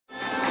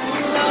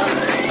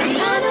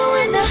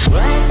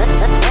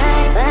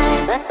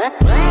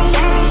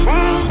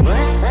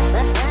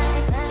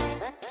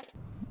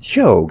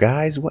Yo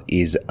guys, what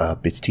is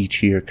up? It's Teach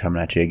here, coming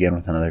at you again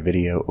with another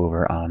video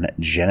over on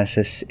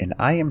Genesis, and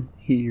I am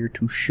here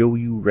to show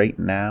you right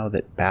now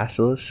that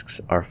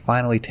basilisks are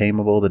finally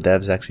tameable. The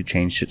devs actually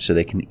changed it so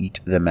they can eat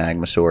the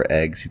magmasaur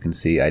eggs. You can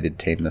see I did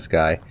tame this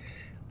guy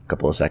a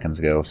couple of seconds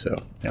ago,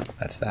 so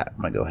that's that.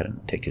 I'm going to go ahead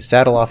and take his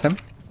saddle off him.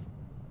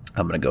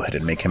 I'm going to go ahead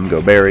and make him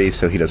go berry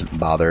so he doesn't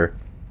bother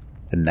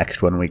the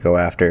next one we go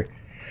after.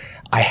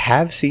 I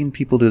have seen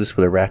people do this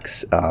with a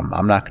Rex.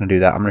 I'm not going to do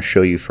that. I'm going to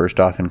show you first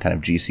off in kind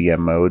of GCM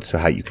mode, so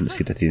how you can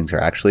see that things are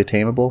actually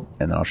tameable,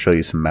 and then I'll show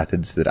you some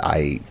methods that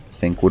I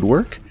think would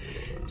work.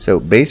 So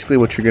basically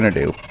what you're going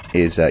to do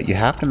is you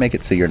have to make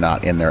it so you're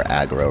not in their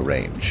aggro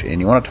range, and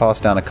you want to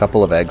toss down a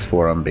couple of eggs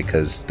for them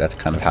because that's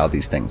kind of how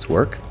these things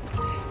work.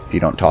 If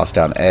you don't toss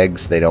down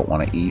eggs, they don't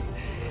want to eat.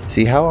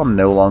 See how I'm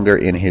no longer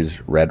in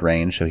his red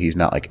range, so he's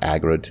not like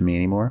aggroed to me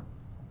anymore?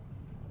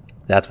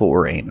 That's what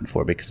we're aiming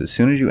for, because as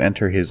soon as you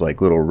enter his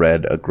like little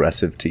red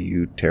aggressive to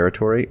you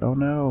territory, oh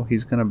no,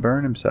 he's going to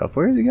burn himself.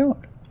 Where is he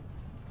going?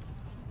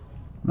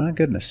 My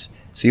goodness.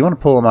 So you want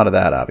to pull him out of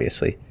that,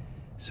 obviously.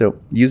 So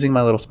using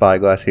my little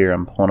spyglass here,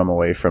 I'm pulling him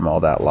away from all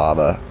that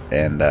lava,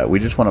 and we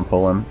just want to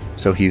pull him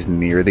so he's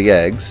near the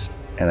eggs,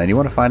 and then you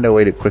want to find a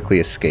way to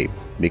quickly escape,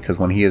 because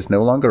when he is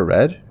no longer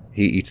red,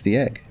 he eats the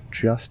egg,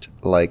 just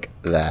like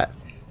that.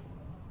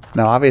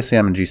 Now obviously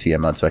I'm in GCM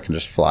mode, so I can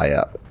just fly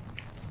up.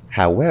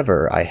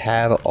 However, I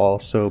have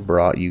also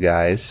brought you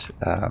guys,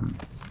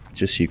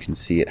 just so you can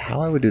see it,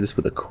 how I would do this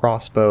with a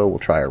crossbow. We'll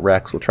try a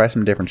Rex. We'll try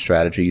some different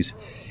strategies.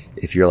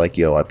 If you're like,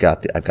 yo, I've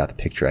got the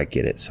picture, I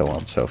get it, so on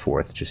and so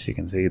forth. Just so you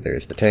can see,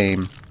 there's the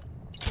tame,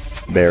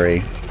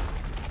 berry,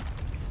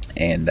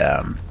 and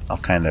I'll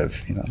kind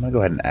of, I'm going to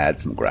go ahead and add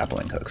some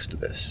grappling hooks to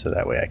this, so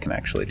that way I can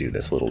actually do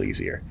this a little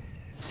easier.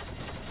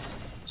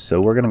 So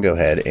we're going to go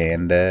ahead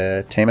and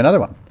tame another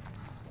one.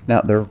 Now,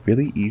 they're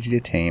really easy to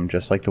tame,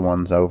 just like the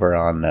ones over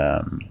on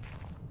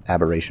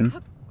Aberration,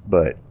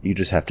 but you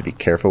just have to be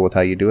careful with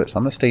how you do it. So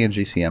I'm going to stay in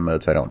GCM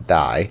mode so I don't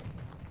die.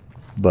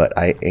 But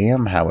I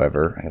am,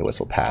 however, I got to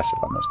whistle passive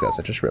on those guys.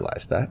 I just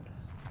realized that.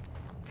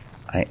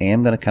 I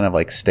am going to kind of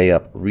like stay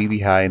up really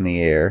high in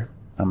the air.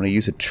 I'm going to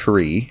use a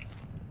tree,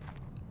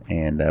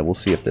 and we'll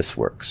see if this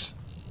works.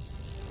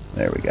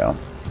 There we go.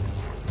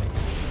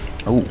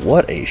 Oh,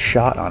 what a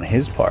shot on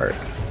his part.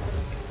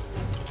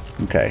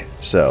 Okay,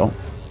 so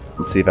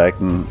let's see if I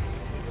can.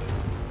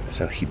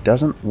 So he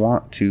doesn't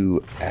want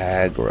to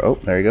aggro. Oh,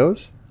 there he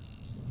goes.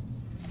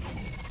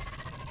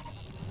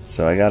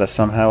 So I gotta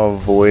somehow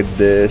avoid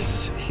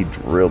this. He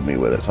drilled me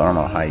with it, so I don't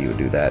know how you would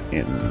do that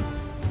in.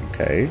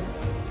 Okay.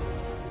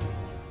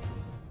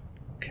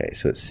 Okay,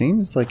 so it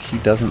seems like he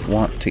doesn't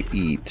want to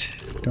eat.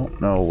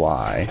 Don't know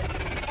why.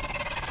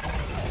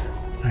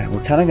 Alright,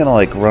 we're kind of gonna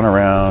like run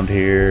around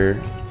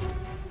here.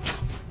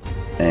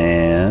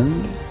 And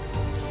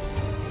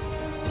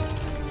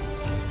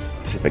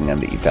see if I can get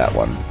him to eat that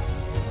one.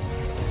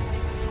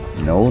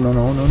 No, no,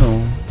 no, no,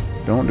 no.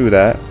 Don't do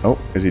that. Oh,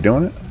 is he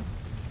doing it?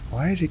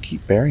 Why does he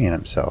keep burying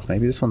himself?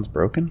 Maybe this one's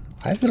broken?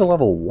 Why is it a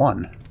level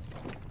 1?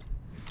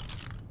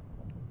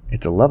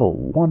 It's a level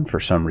 1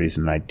 for some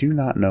reason, and I do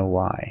not know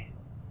why.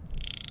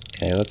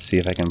 Okay, let's see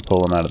if I can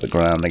pull him out of the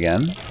ground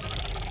again.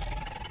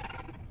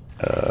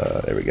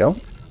 There we go.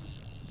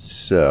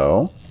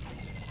 So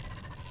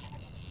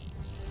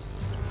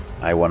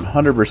I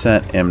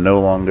 100% am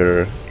no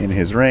longer in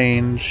his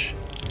range.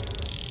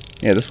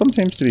 Yeah, this one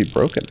seems to be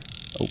broken.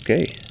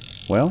 Okay,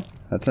 well,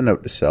 that's a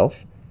note to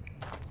self.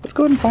 Let's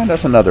go ahead and find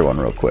us another one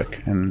real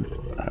quick. And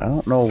I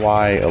don't know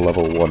why a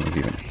level 1 is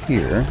even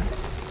here.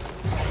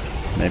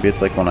 Maybe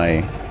it's like when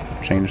I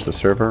change the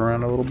server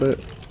around a little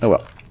bit. Oh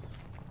well.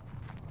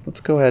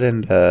 Let's go ahead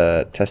and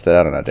test it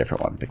out on a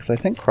different one, because I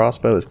think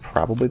crossbow is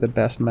probably the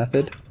best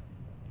method.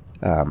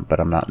 But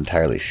I'm not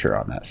entirely sure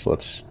on that. So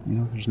let's,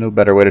 there's no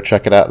better way to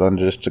check it out than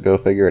just to go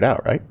figure it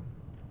out, right?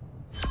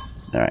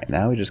 Alright,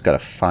 now we just gotta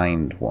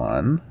find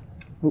one.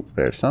 Oop,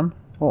 there's some.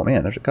 Oh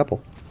man, there's a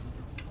couple.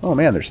 Oh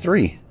man, there's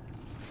 3.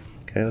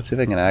 Okay, let's see if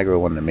I can aggro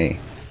one to me.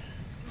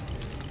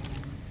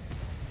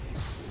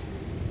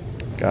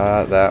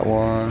 Got that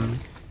one.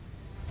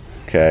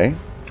 Okay.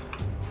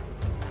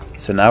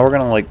 So now we're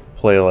gonna like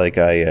play like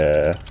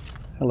I,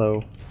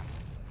 hello.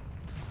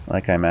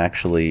 Like I'm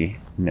actually,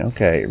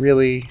 okay,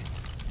 really?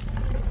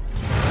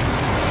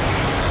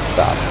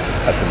 Stop.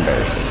 That's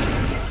embarrassing.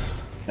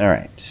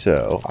 Alright,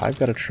 so I've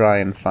got to try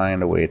and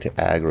find a way to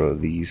aggro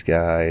these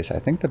guys. I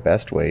think the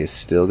best way is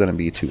still going to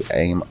be to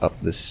aim up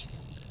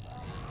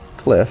this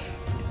cliff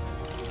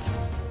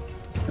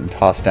and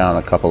toss down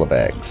a couple of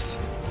eggs.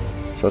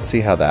 So let's see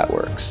how that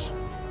works.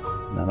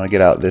 Now I'm going to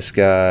get out this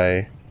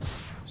guy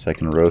so I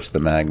can roast the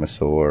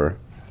magmasaur.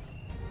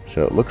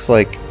 So it looks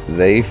like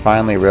they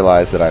finally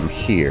realize that I'm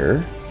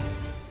here.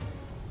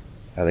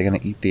 Are they going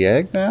to eat the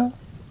egg now?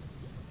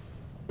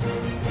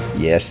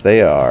 Yes,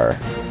 they are.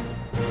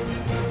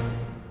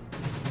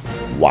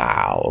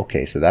 Wow.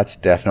 Okay, so that's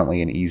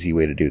definitely an easy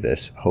way to do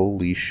this.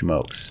 Holy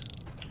smokes.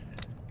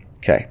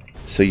 Okay,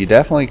 so you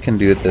definitely can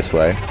do it this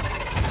way.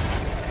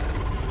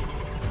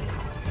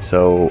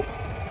 So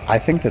I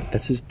think that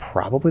this is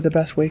probably the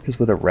best way, because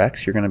with a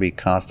Rex, you're going to be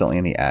constantly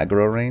in the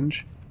aggro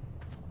range.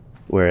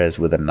 Whereas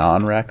with a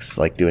non-Rex,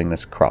 like doing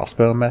this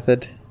crossbow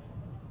method,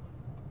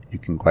 you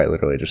can quite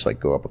literally just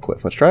like go up a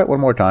cliff. Let's try it one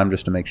more time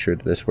just to make sure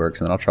that this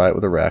works, and then I'll try it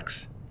with a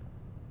Rex.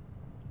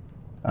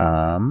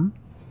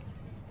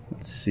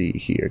 Let's see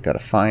here. Gotta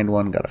find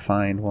one.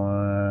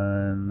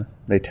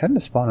 They tend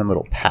to spawn in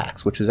little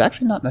packs, which is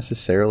actually not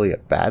necessarily a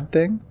bad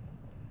thing,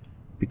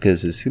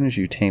 because as soon as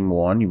you tame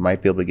one, you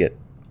might be able to get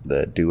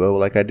the duo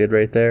like I did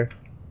right there,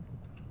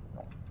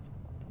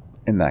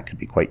 and that could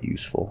be quite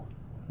useful.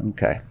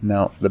 Okay,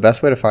 now the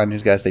best way to find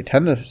these guys, they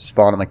tend to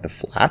spawn in like the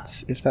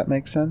flats, if that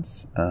makes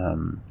sense.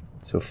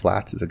 So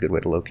flats is a good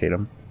way to locate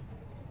them.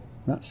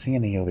 I'm not seeing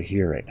any over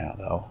here right now,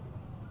 though.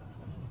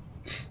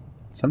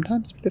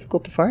 Sometimes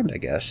difficult to find, I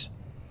guess.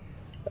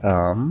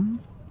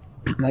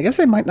 I guess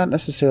they might not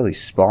necessarily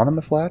spawn in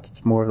the flats.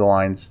 It's more of the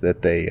lines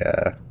that they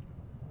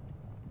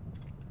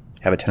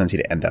have a tendency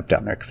to end up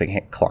down there because they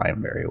can't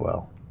climb very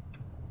well.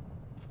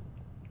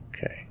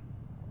 Okay.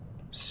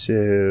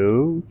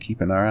 So,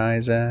 keeping our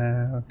eyes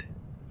out.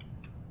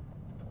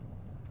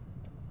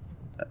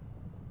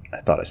 I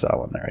thought I saw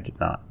one there. I did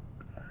not.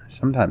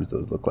 Sometimes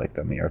those look like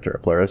them, the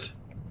Arthropleuris.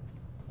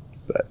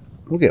 But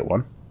we'll get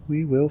one.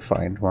 We will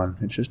find one.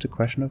 It's just a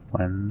question of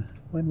when.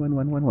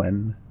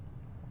 When.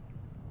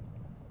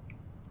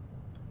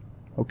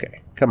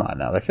 Okay, come on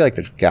now. I feel like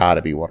there's got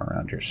to be one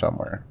around here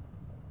somewhere.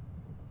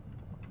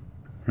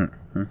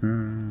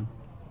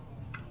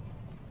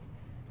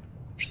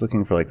 Just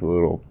looking for like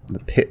the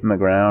pit in the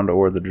ground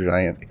or the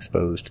giant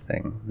exposed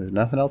thing. There's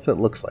nothing else that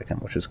looks like him,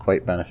 which is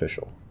quite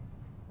beneficial.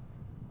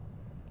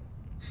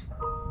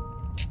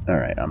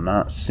 Alright, I'm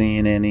not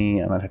seeing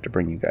any. I might have to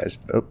bring you guys...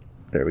 Oh,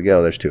 there we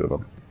go. There's two of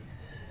them.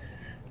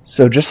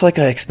 So just like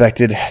I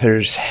expected,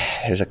 there's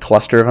a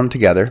cluster of them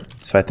together.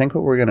 So I think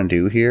what we're going to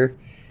do here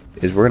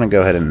is we're going to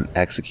go ahead and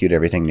execute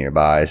everything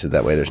nearby, so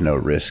that way there's no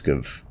risk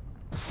of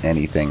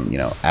anything, you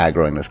know,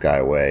 aggroing this guy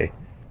away.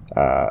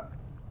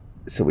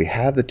 So we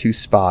have the two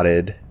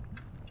spotted.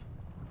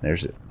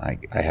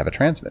 I have a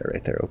transmitter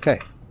right there. Okay.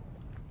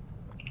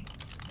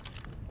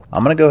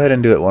 I'm going to go ahead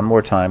and do it one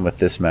more time with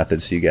this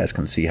method so you guys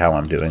can see how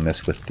I'm doing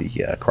this with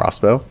the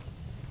crossbow.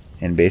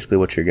 And basically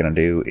what you're going to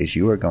do is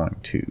you are going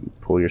to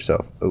pull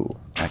yourself... Oh,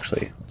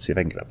 actually, let's see if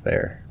I can get up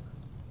there.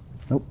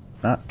 Nope,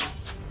 not...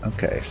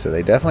 Okay, so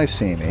they definitely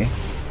see me.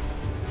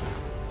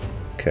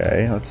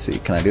 Okay, let's see.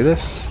 Can I do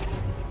this?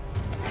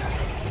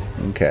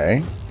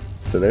 Okay,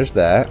 so there's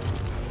that.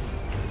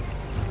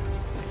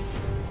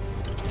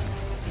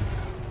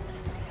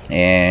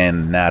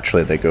 And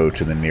naturally they go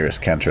to the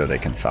nearest Kentra they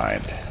can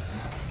find.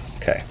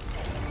 Okay.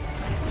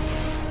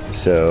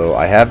 So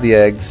I have the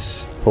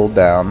eggs pulled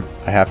down.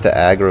 I have to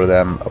aggro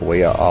them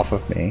away off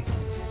of me.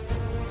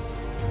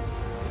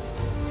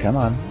 Come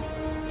on.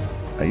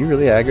 Are you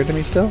really aggroed to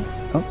me still?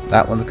 Oh,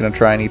 that one's going to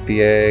try and eat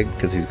the egg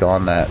because he's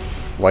gone that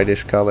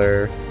whitish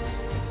color.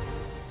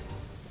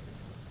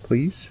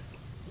 Please?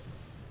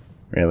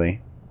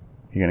 Really?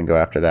 You're going to go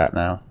after that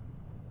now?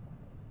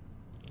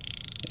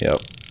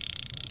 Yep.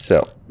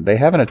 So, they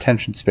have an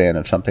attention span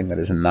of something that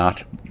is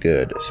not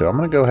good. So I'm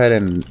going to go ahead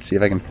and see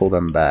if I can pull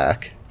them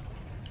back.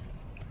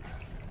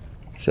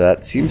 So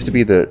that seems to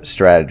be the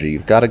strategy.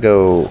 You've got to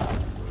go...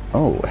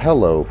 Oh,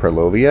 hello,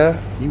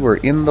 Perlovia. You were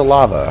in the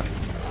lava.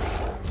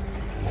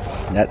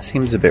 That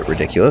seems a bit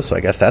ridiculous, so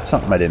I guess that's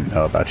something I didn't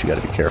know about you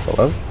got to be careful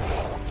of.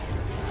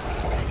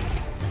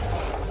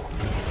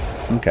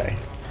 Okay.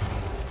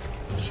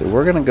 So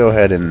we're going to go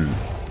ahead and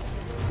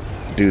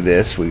do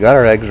this. We got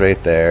our eggs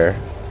right there.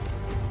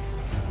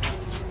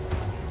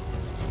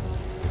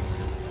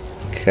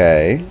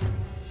 Okay.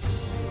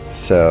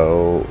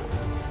 So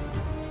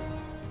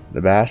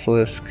the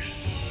basilisks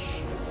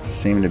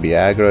seem to be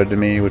aggroed to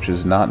me, which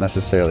is not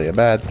necessarily a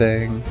bad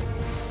thing.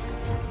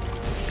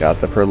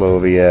 Got the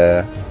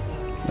Perlovia.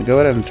 I'm going to go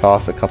ahead and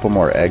toss a couple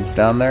more eggs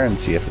down there and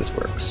see if this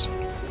works.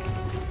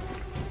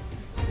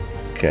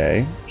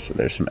 Okay, so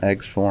there's some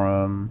eggs for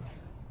them.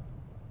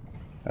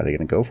 Are they going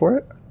to go for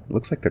it?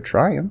 Looks like they're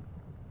trying.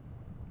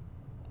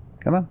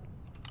 Come on.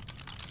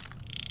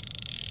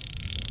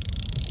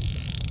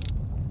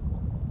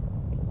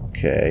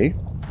 Okay.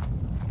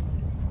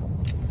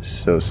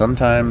 So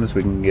sometimes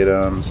we can get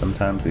them,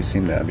 sometimes we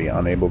seem to be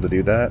unable to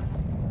do that.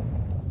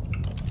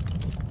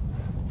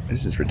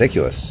 This is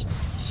ridiculous.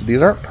 So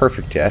these aren't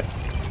perfect yet.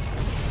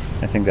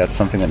 I think that's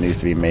something that needs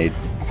to be made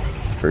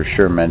for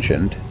sure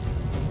mentioned.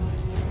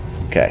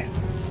 Okay.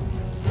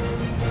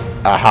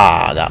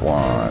 Aha, got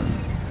one.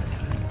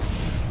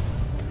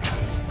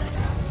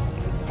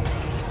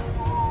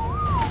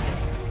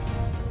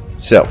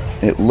 So,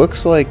 it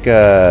looks like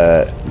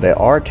they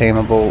are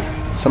tameable.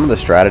 Some of the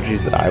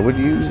strategies that I would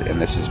use,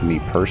 and this is me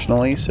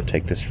personally, so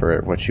take this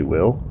for what you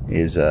will,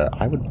 is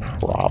I would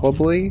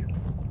probably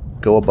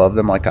go above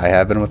them like I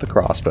have been with the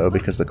crossbow,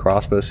 because the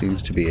crossbow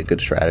seems to be a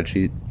good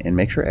strategy, and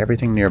make sure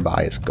everything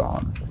nearby is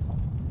gone.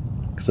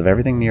 Because if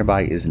everything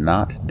nearby is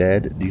not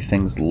dead, these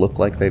things look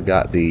like they've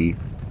got the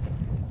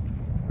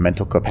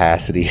mental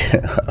capacity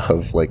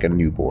of like a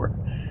newborn.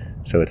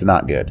 So it's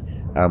not good.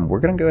 We're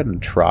going to go ahead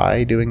and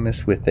try doing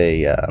this with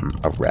a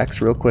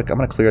Rex real quick. I'm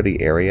going to clear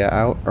the area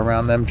out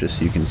around them just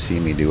so you can see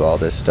me do all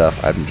this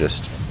stuff. I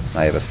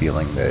have a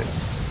feeling that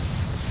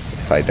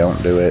if I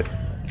don't do it,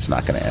 it's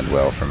not going to end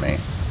well for me.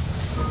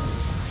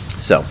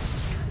 So,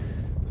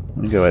 I'm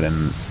going to go ahead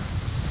and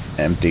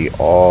empty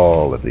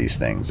all of these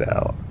things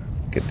out.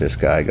 Get this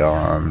guy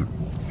gone.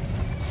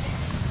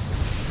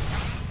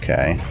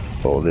 Okay,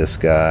 pull this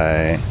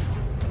guy.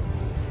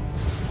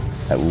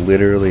 I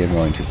literally am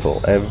going to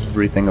pull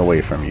everything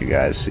away from you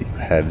guys so you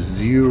have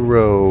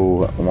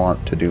zero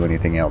want to do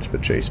anything else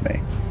but chase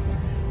me.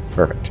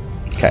 Perfect.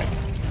 Okay.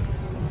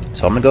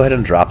 So I'm going to go ahead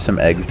and drop some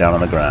eggs down on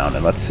the ground,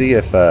 and let's see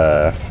if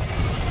I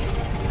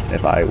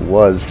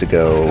was to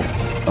go...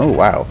 Oh,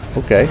 wow.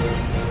 Okay.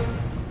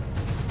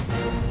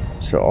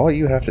 So all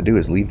you have to do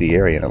is leave the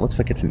area, and it looks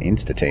like it's an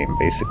insta-tame,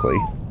 basically.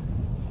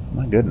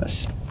 My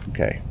goodness.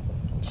 Okay.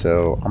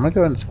 So I'm going to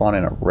go ahead and spawn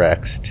in a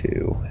Rex,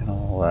 too. And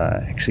I'll,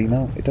 actually,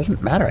 no, it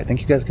doesn't matter. I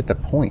think you guys get the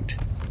point.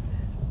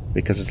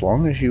 Because as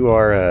long as you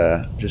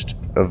are just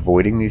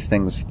avoiding these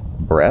things'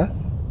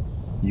 breath,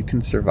 you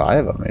can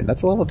survive them. I mean,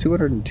 that's a level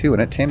 202,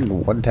 and it tamed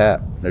in one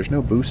tap. There's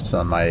no boosts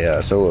on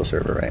my solo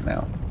server right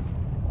now.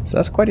 So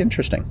that's quite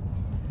interesting.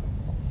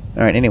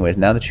 Alright, anyways,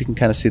 now that you can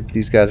kind of see that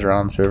these guys are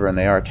on server and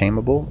they are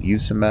tameable,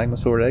 use some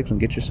magmasaur eggs and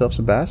get yourself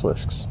some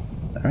basilisks.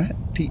 Alright,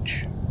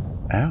 teach.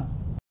 Ow.